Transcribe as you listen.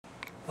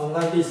我们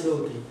看第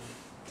15题，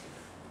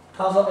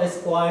他说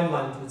sy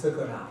满足这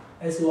个啦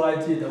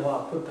 ，syg 的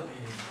话不等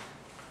于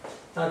0，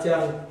那这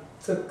样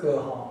这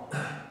个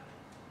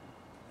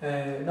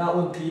那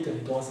问 t 等于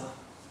多少？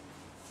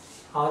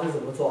好，这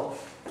怎么做？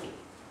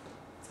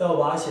这我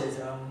把它写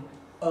成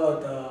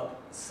2的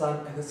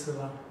3x 次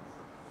方，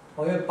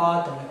因为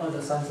8等于2的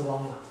3次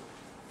方嘛，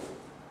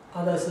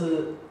它的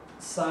是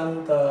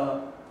3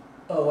的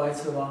2y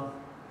次方，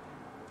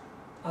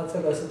那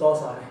这个是多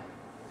少呢？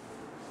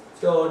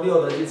就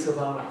6的1次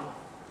方了。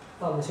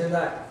那我们现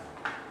在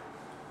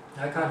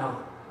来看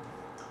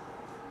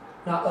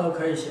那2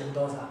可以选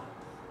多少？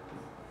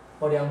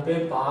我两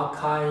边把它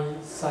开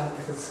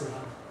3x 次方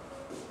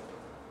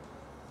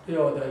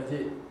，6的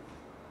1，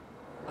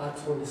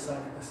除以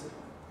3x，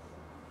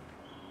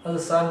 那是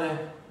3呢？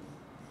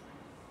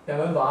两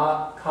边把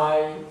它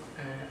开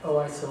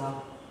2y 次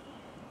方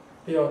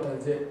，6的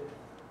1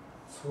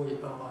除以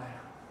2y，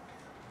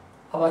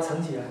 把它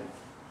乘起来，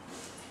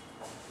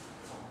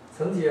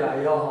乘起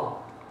来以后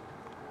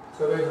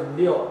就变成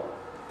6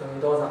等于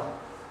多少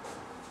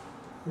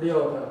？6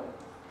的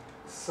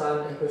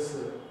3x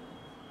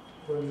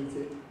分之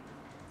g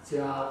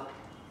加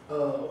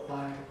2y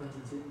分之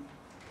g，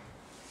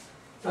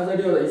 那这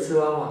6的1次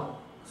方嘛，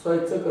所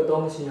以这个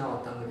东西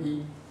等于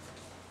1，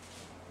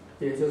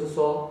也就是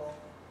说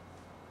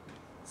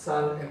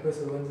 3x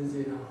分之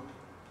g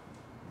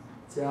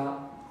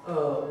加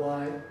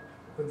2y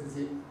分之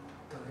g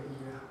等于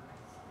1了。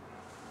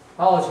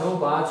然后我全部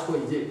把它除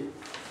以 g，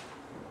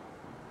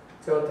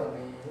 就等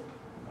于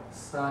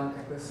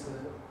 3x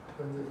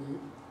分之1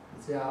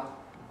加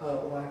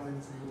2y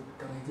分之1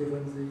等于 g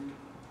分之1，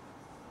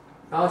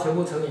然后全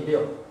部乘以6，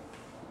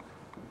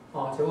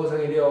全部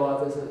乘以6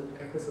这是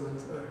x 分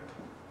之2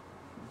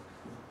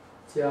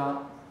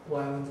加 y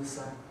分之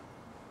3，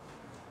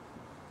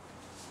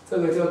这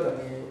个就等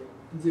于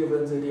g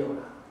分之6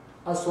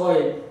了。所以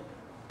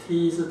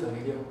t 是等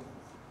于6，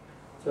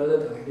所以就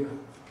等于6。